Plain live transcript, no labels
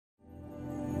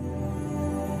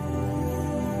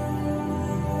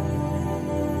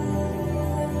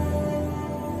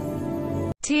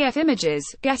TF Images,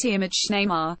 Getty Image.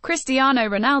 Neymar, Cristiano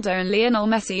Ronaldo and Lionel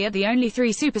Messi are the only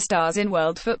three superstars in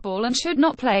world football and should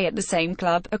not play at the same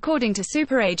club, according to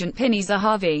super agent Pini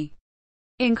Zahavi.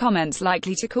 In comments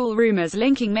likely to cool rumors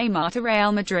linking Neymar to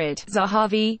Real Madrid,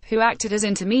 Zahavi, who acted as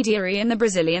intermediary in the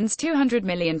Brazilian's £200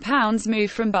 million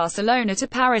move from Barcelona to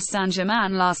Paris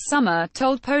Saint-Germain last summer,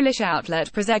 told Polish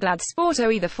outlet Przegląd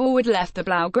Sportowy the forward left the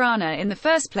Blaugrana in the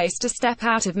first place to step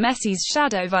out of Messi's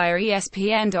shadow via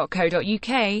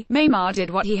ESPN.co.uk. Neymar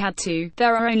did what he had to.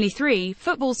 There are only three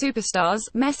football superstars,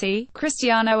 Messi,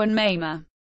 Cristiano and Neymar.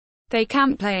 They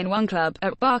can't play in one club.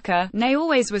 At Barca, Ney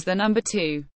always was the number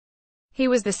two. He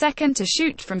was the second to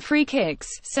shoot from free kicks,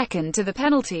 second to the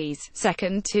penalties,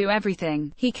 second to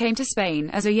everything. He came to Spain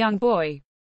as a young boy.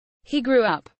 He grew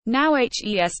up, now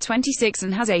he's 26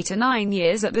 and has 8 or 9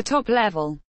 years at the top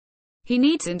level. He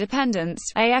needs independence.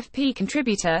 AFP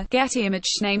contributor, Getty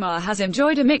Image. Neymar has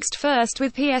enjoyed a mixed first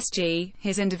with PSG.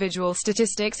 His individual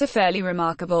statistics are fairly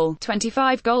remarkable.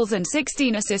 25 goals and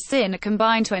 16 assists in a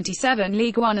combined 27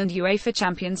 Ligue 1 and UEFA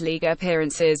Champions League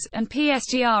appearances, and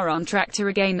PSG are on track to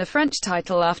regain the French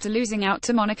title after losing out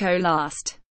to Monaco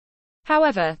last.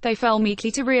 However, they fell meekly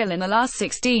to Real in the last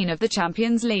 16 of the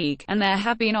Champions League, and there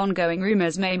have been ongoing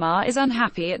rumors Neymar is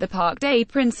unhappy at the Parc des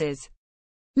Princes.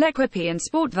 L'Equipe and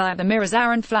Sport via the Mirror's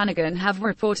Aaron Flanagan have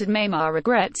reported Neymar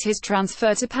regrets his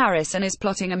transfer to Paris and is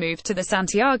plotting a move to the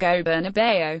Santiago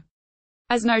Bernabeu.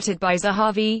 As noted by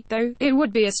Zahavi, though, it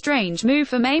would be a strange move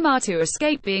for Neymar to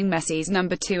escape being Messi's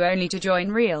number two only to join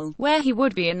Real, where he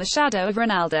would be in the shadow of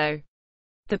Ronaldo.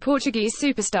 The Portuguese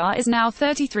superstar is now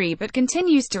 33 but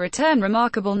continues to return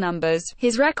remarkable numbers.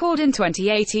 His record in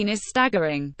 2018 is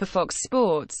staggering, per Fox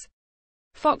Sports.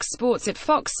 Fox Sports. At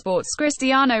Fox Sports,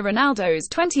 Cristiano Ronaldo's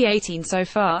 2018 so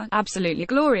far, absolutely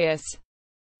glorious.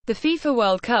 The FIFA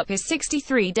World Cup is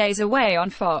 63 days away on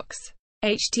Fox.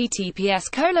 https://t.co/boo.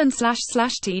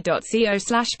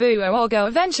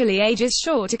 Eventually age is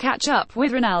sure to catch up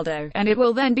with Ronaldo, and it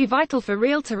will then be vital for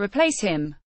Real to replace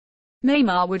him.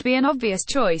 Neymar would be an obvious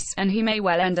choice, and he may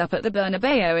well end up at the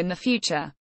Bernabeu in the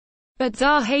future. But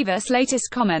Zahavi's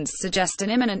latest comments suggest an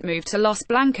imminent move to Los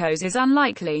Blancos is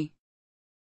unlikely.